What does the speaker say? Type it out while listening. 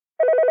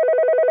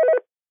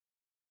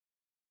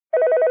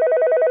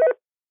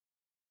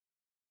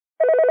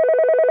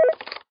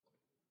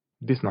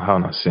This na how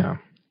na see am.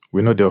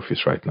 We know the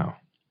office right now.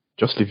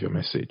 Just leave your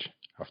message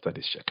after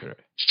this shekere.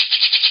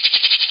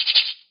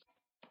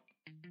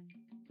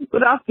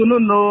 Good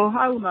afternoon, no.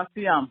 How una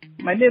see am?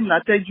 My name is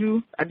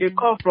Nateju. I dey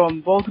call from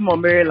Baltimore,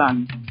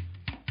 Maryland.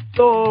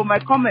 So my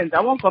comment,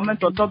 I want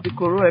comment on top the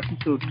Koro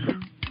episode.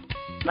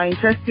 Na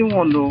interesting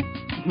one, no.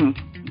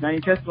 Na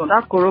interesting one.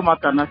 That Koro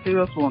matter, na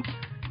serious one.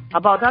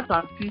 About that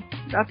auntie,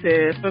 that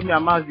Femi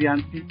Amazi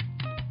auntie,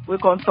 we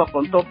can talk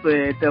on top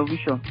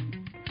television.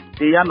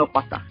 The Yano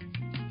Pata.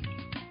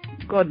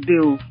 God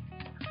deal.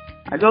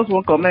 I just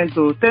want comment.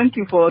 So thank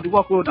you for the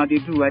work we una dey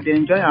do. I dey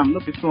enjoy am, no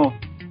be small.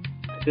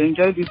 I dey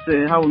enjoy this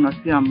how una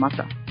see am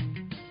matter.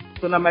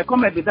 So now my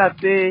comment with that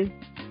say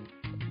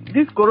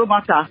this Koro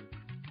matter.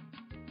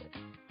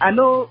 I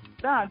know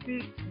that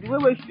auntie, the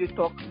way she dey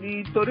talk,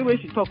 the story way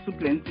she talk too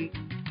plenty.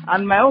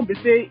 And my own be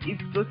say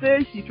if to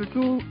say she should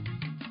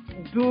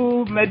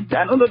do medicine,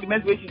 I don't know the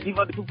medicine way she give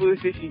all the people who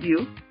say she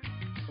heal.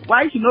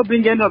 Why she not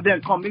bring any of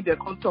them come make them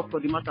come talk for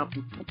the matter?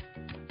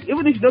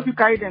 Even if she don't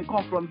carry them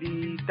come from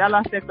the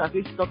Dallas, Texas,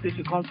 where she talk say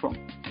she come from.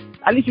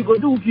 At least you go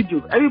do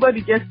video.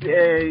 Everybody gets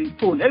a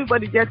phone.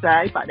 Everybody gets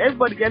an iPad.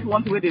 Everybody gets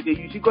one way they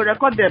use. She go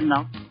record them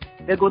now.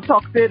 They go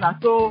talk, say, now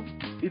so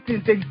the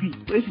thing take B.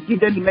 When she give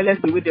them the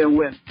medicine the way they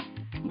well.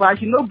 But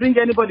she not bring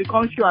anybody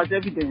come show as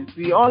evidence.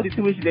 We all the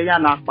thing which they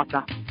yarn are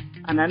pata.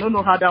 And I don't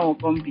know how that one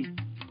come be.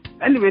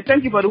 Anyway,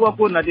 thank you for the work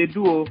that they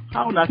do.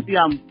 How una see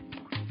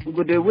we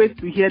go the wait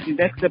to hear the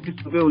next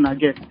episode we una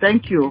get.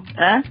 Thank you.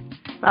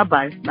 Bye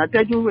bye. Now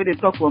tell you where they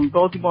talk from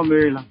Baltimore,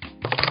 Maryland.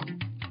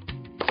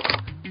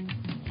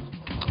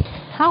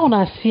 How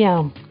una see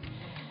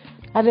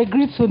I dey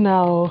greet you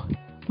now.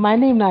 My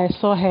name na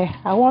Isohe.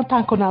 I want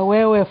thank una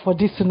well for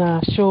this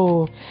una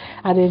show.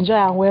 I dey enjoy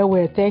am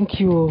well. Thank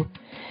you.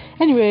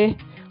 Anyway,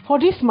 for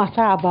this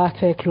matter about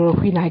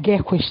chloroquine, I get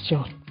a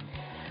question.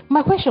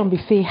 My question be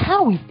say,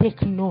 how we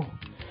take know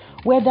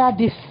whether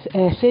this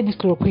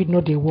chloroquine no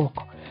dey work?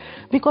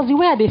 Because the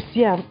way I dey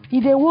see am, e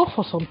dey work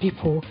for some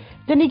people,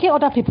 then e get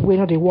other people wey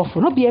no dey work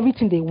for. No be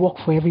everything dey work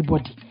for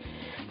everybody.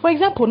 For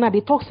example, now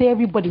they talk say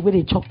everybody wey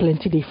dey chop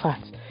plenty dey fat.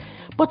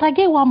 But I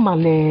get one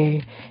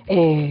man,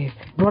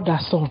 brother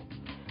son.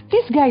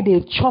 This guy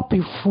dey chop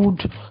him food,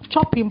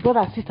 chop him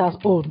brother sister's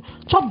own,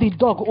 chop the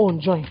dog own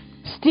joint.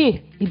 Still,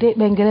 e dey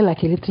bengele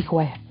like electric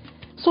wire.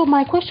 So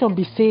my question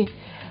be say,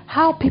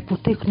 how people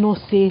take no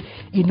say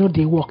e no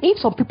dey work? If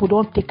some people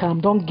don't take am,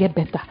 don't get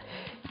better.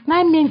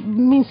 Now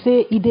mean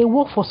say e dey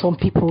work for some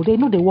people. They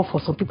know they work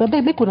for some people.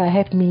 But make una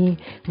help me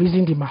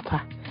reason the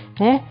matter.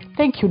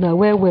 Thank you now.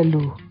 Well.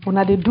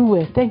 Una dey do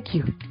well. Thank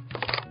you.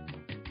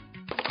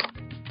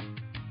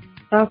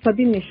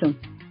 Sabi Nation.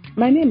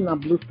 My name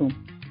is Blossom.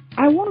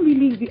 I won't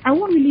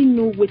really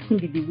know what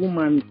be the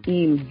woman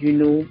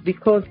in,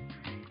 because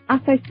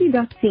as I see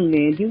that thing,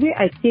 the way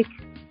I take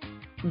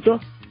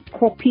just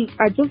copy,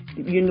 I just,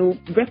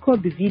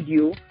 record the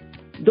video.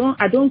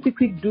 I don't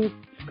quickly do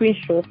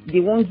screenshots. They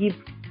won't give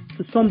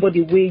to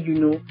somebody where,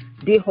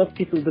 they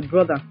hospital, the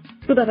brother.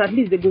 So that at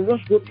least they go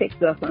rush, go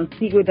text us and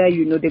see whether,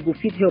 they go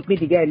fit help me,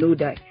 the guy no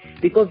die.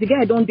 Because the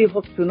guy don't dey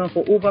hospital now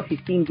for over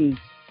 15 days.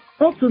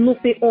 Not to know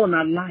say, oh,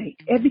 na lie.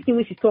 Everything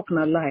when she talk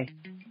na lie.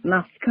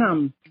 Na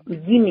scam,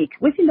 gimmick.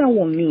 What does that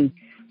one mean?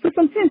 So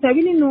sometimes I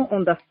really don't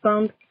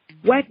understand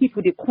why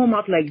people, they come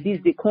out like this,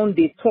 they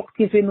talk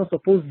things they're not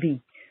supposed to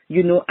be.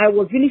 I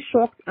was really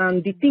shocked,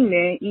 and the thing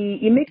there,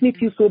 it make me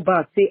feel so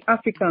bad. Say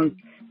Africans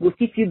will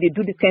see if they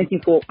do this kind of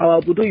thing for our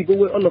Budo, you go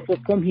where all of us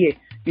come here.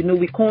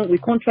 We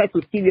can't try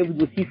to see where we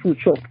go see food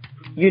shop.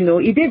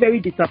 It is very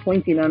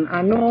disappointing, and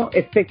I know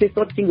expected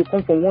such thing will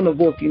come from one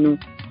of us.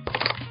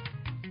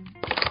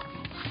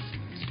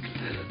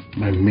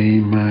 My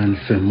main man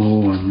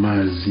Femo and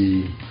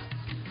Mazi,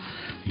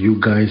 you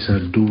guys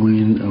are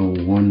doing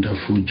a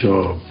wonderful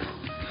job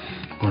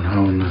on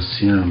How Na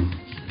Siam.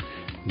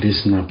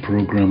 This na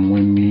program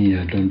when me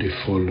I don't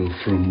follow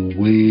from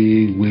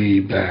way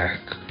back.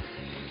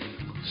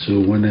 So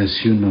when I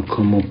see you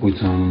come up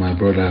with my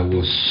brother, I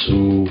was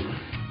so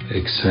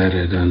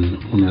excited,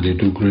 and they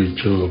do great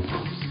job.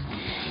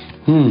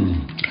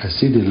 I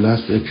see the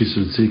last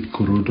episode say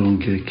Koro don't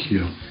get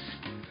cured.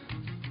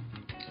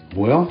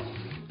 Well,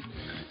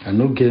 I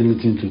don't get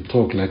anything to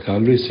talk. Like I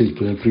always say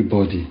to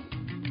everybody,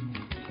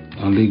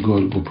 only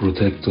God will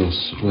protect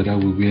us. Whether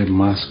we wear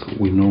mask,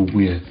 we know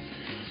wear.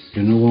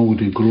 When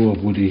we grow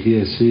up, we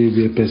hear say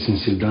where person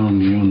sit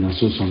down, and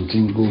so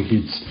something go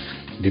hit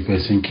the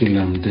person, kill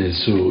them there.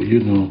 So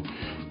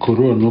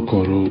Koro or no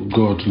Koro,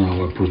 God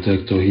now our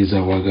protector. He's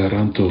our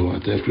guarantor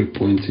at every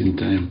point in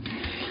time.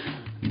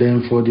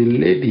 Then for the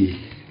lady,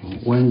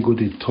 when go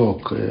they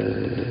talk,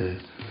 the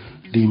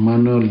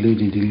Emmanuel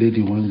lady, the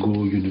lady when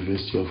go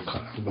University of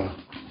Calabar.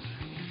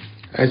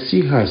 I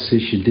see her say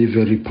she did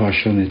very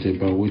passionate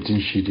about what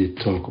she did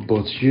talk,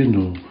 but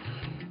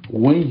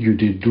when you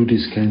did do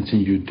this kind of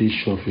thing, you did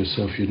show of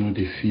yourself,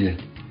 the fear.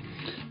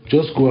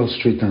 Just go out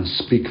straight and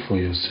speak for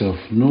yourself.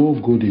 No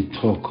go they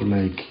talk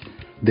like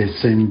they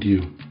send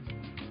you.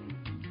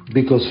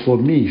 Because for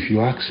me, if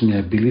you ask me,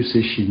 I believe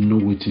say she know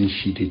wetin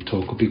she dey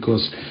talk.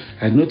 Because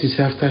I notice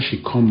after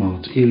she come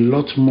out, a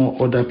lot more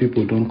other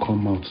people don't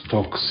come out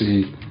talk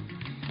say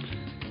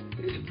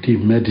the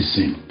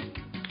medicine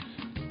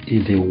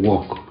it dey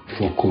work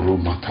for koro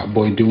matter,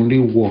 but it dey only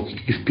work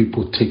if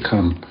people take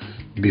am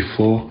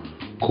before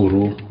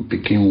koro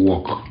begin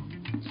work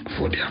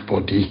for their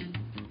body.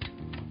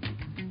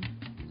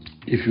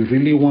 If you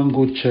really want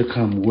go check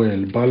am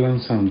well,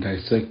 balance am,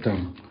 dissect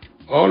am,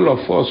 all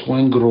of us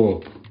when grow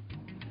up.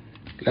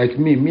 Like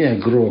me, I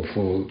grew up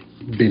for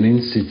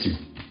Benin City.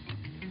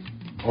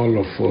 All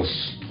of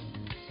us,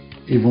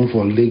 even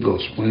for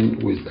Lagos, when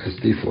I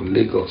stay for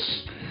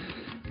Lagos,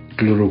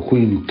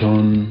 chloroquine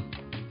turn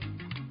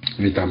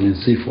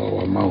vitamin C for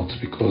our mouth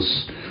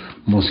because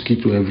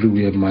mosquito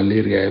everywhere,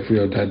 malaria every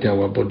other day.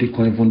 Our body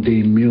can't even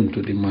be immune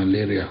to the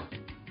malaria.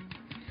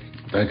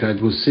 Like I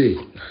go say,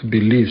 I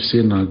believe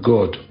say na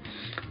God,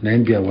 na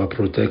him be our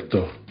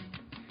protector.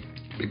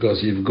 Because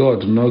if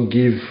God not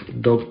give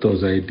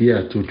doctors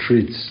idea to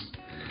treat,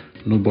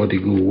 nobody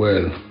go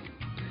well.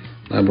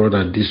 My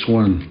brother, this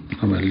one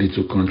na my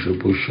little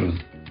contribution.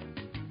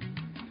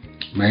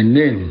 My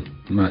name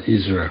na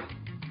Israel.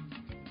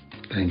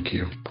 Thank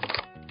you.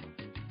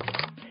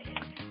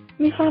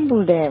 Me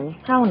fumble them.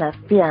 How na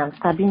see am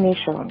Sabi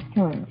Nation.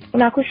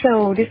 Una could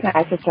show this na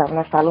Aisha,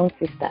 na salon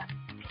sister.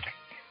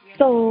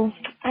 So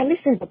I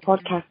listened to the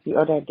podcast the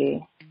other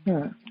day.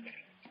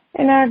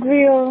 And I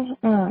agree,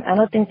 I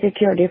don't think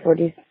secure day for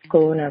this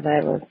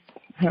coronavirus.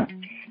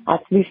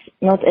 At least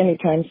not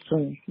anytime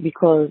soon,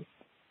 because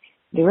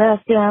the way I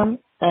see am,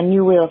 a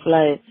new way of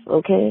life,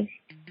 okay?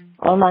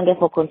 All man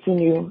therefore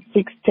continue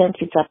 6-10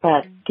 feet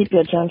apart. Keep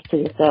your germs to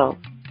yourself,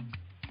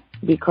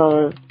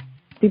 because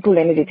people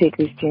need to take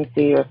this thing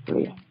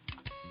seriously.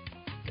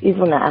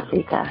 Even in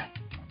Africa,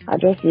 I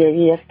just hear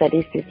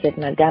yesterday said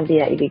in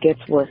Gambia if it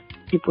gets worse,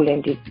 people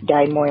end up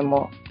die more and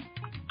more.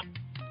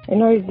 You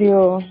know, it's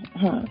the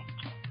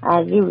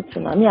I agree with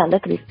you. I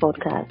like this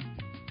podcast.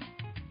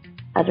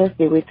 I just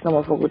be waiting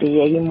for to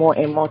hear more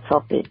and more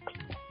topics.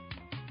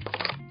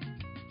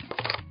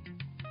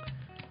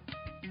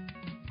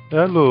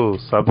 Hello,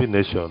 Sabi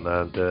Nation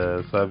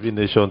and Sabi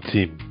Nation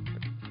team.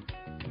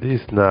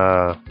 This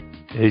na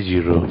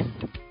Ejiro,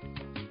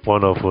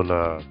 one of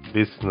una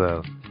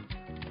listener.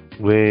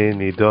 When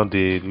he don't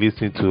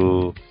listen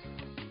to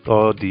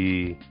all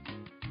the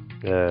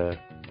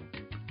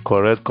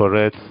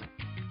correct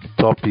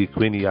topic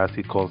when he has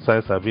a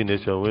concern Sabi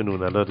Nation when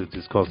una not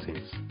discussing.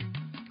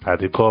 I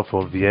dey call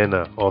from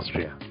Vienna,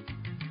 Austria.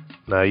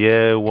 Now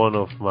yeah, one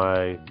of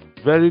my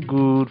very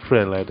good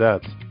friend like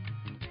that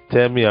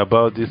tell me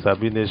about this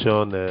Sabi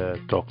Nation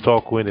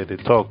talk when they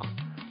talk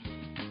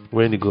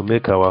when it go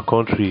make our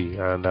country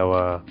and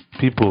our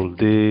people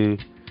they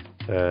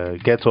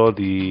get all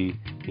the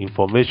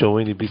information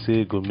when it be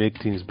say go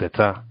make things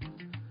better.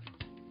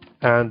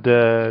 And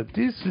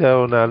this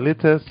on our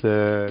latest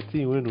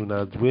thing when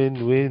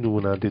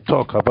una they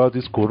talk about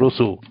this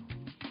Coroso.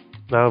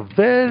 Now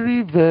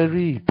very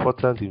very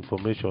important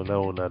information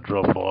now una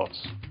drop for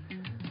us,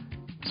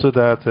 so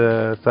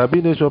that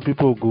Sabi Nation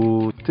people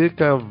go take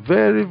am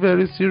very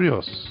very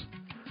serious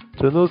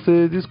to know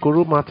say this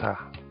Coro matter.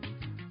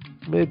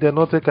 May they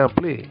not take and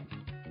play.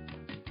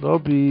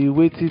 Not be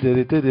waiting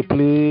they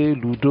play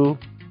Ludo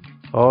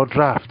or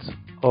draft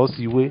or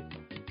Siwe.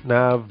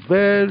 Now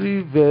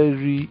very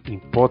very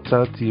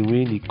important thing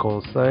when it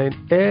concern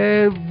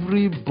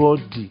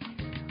everybody,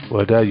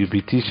 whether you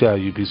be teacher,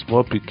 you be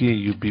small pikin,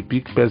 you be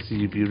big person,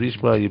 you be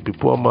rich man, you be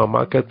poor man,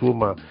 market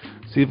woman,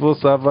 civil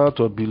servant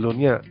or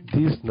billionaire.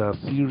 This na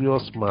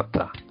serious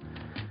matter,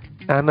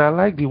 and I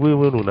like the way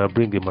when una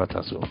bring the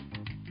matter so,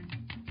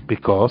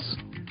 because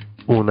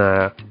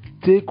una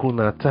take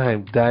una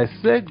time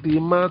dissect the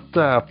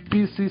matter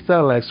pieces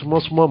are like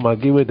small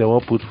maggi wey they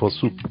want put for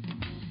soup,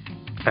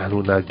 and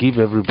una give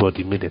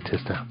everybody make the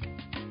tester.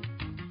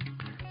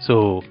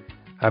 So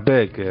I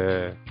beg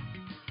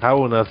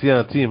how una see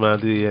a team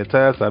and the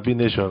entire Sabi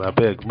Nation, I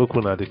beg make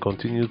una they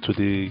continue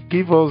to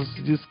give us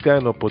this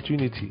kind of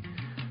opportunity,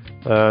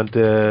 and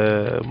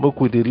make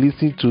we they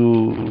listen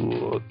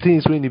to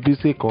things when it be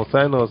say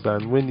concern us,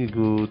 and when it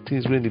go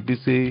things when it be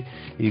say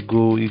it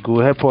go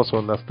help us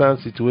understand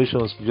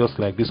situations just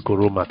like this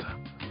Corona matter.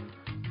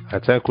 I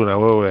thank una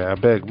well, I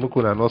beg make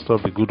una not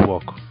stop the good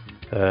work,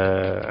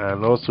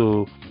 and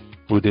also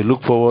we they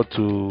look forward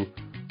to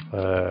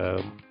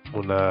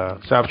una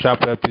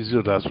sharp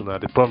episode as una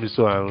the promise,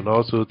 and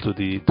also to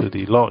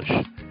the launch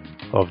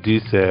of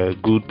this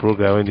good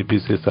program when the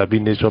business Sabi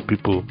Nation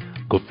people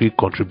go feel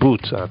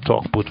contribute and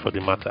talk put for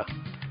the matter.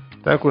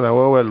 Thank you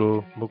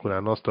well, make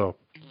una not stop.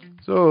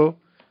 So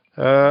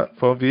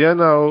from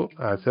Vienna,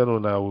 I send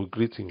una with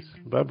greetings.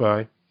 Bye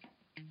bye.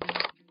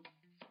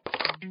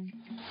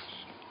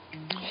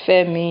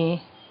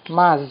 Femi,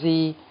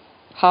 Mazi,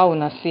 how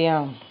una see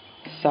am?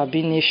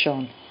 Sabi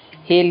Nation,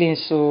 hailing.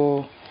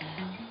 So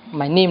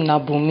my name na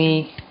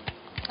Bumi,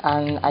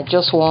 and I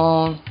just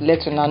want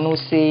let una know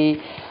say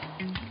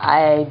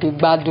I dey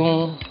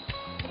gbadun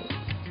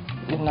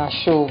una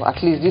show.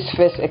 At least this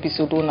first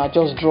episode una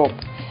just drop.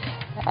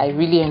 I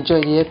really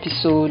enjoyed the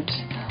episode,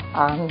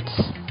 and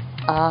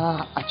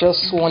I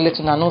just want to let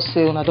you know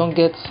say I don't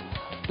get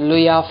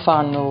loyal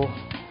fan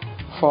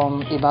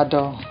from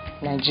Ibadan,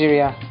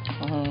 Nigeria.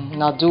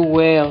 Now do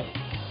well.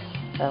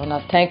 I want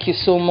to thank you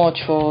so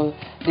much for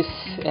this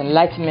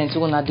enlightenment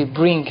you want to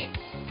bring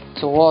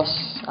to us,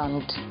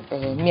 and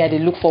me I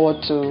look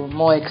forward to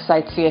more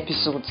exciting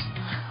episodes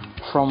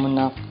from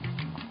Una.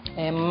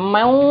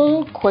 My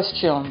own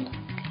question,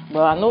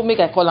 but I know make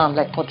I call them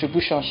like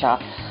contribution,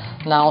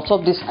 now on top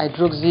of this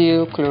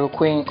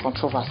hydroxychloroquine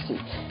controversy.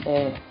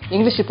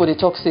 English people they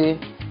talk say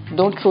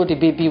don't throw the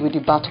baby with the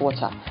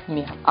bathwater.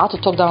 Me, how to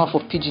talk down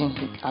for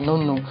pidgin, I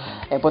don't know.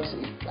 But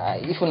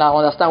if you now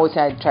understand what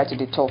I try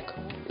to talk,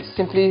 it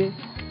simply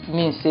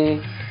means say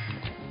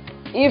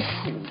if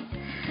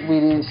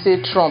we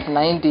say Trump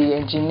now in the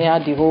engineer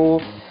the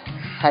whole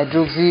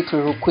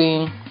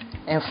hydroxychloroquine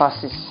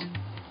emphasis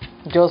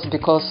just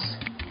because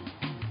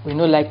we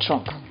no like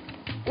Trump.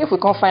 If we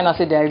can't find out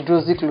say the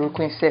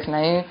hydroxychloroquine safe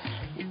now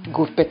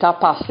go better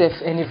pass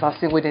safe any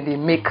vaccine where they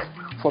make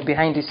for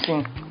behind the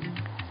scene.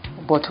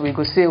 But we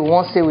go say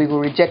once say we go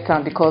reject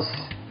them because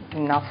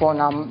now for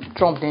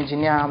Trump the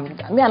engineer. I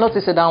not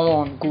say that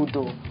one good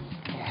though.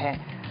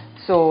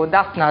 So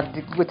that's not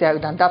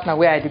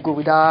where I go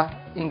with that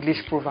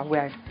English program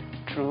where I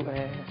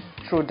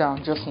throw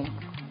down just now.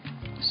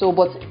 So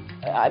but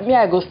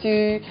I go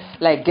still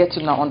like get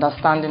to now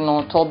understanding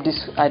on top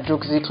this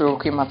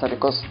hydroxychloroquine matter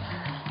because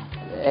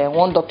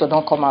one doctor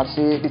don't come out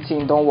say the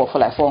thing don't work for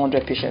like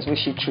 400 patients which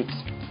she treats.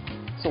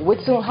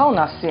 So how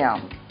na see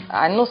am?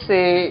 I know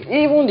say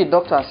even the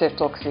doctor herself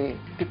talk say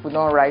people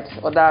don't write,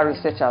 other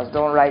researchers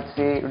don't write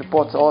say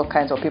reports all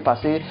kinds of people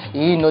say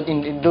in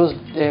those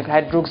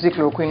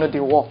hydroxychloroquine they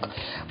work.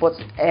 But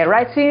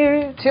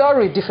writing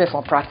theory different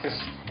from practice.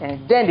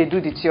 And then they do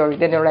the theory,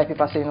 then they write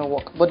people say no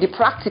work. But the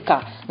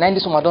practical, now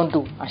this woman don't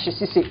do, and she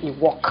still say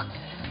it work.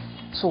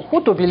 So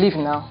who to believe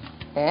now?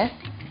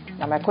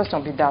 Now my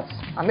question be that,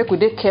 and make we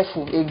dey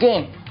careful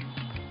again,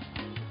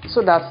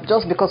 so that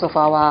just because of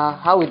our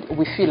how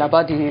we feel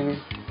about the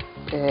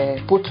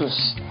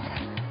POTUS,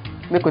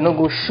 make we not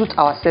go shoot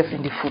ourselves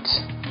in the foot.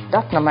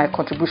 That's now my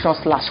contribution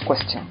 /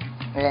 question.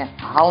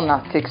 How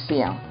now take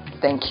see am?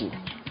 Thank you.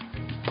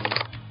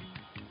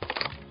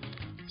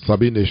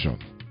 Sabi Nation,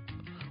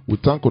 we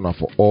thank Una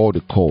for all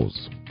the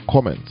calls,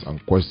 comments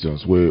and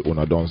questions where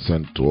Una don't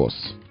send to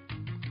us.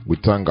 We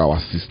thank our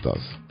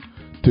sisters,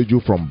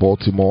 Teju from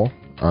Baltimore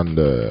and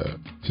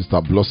Sister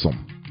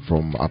Blossom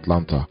from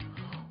Atlanta,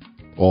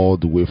 all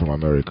the way from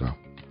America.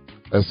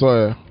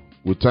 So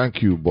we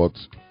thank you, but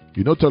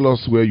you don't tell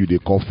us where you they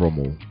call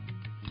from.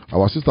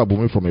 Our sister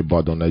Bumi from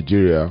Ibadan,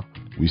 Nigeria,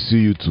 we see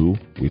you too.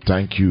 We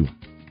thank you.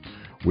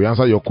 We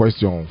answer your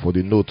question for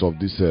the note of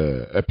this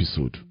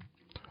episode.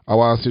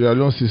 Our Sierra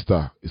Leone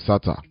sister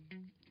Isata,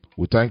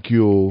 we thank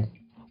you.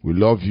 We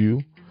love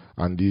you,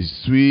 and the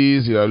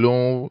sweet Sierra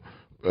Leone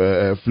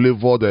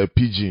flavored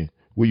pidgin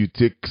where you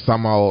take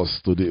somehow us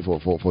today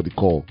for the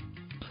call.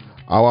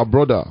 Our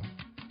brother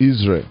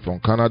Israel from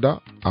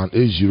Canada and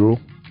Ejiro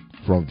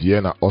from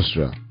Vienna,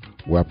 Austria.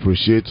 We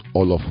appreciate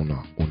all of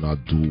Una. Una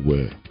do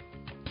well.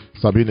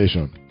 Sabi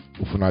Nation,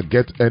 if Una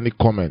get any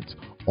comment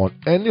on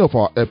any of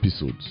our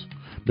episodes,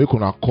 make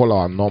Una call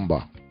our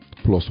number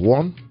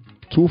 +1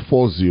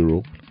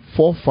 240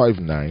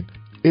 459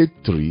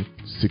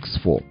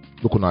 8364.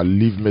 Make Una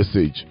leave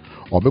message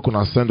or make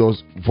Una send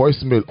us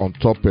voicemail on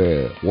top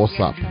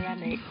WhatsApp.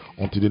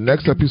 Until the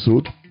next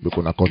episode, make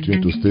Una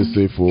continue to stay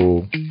safe.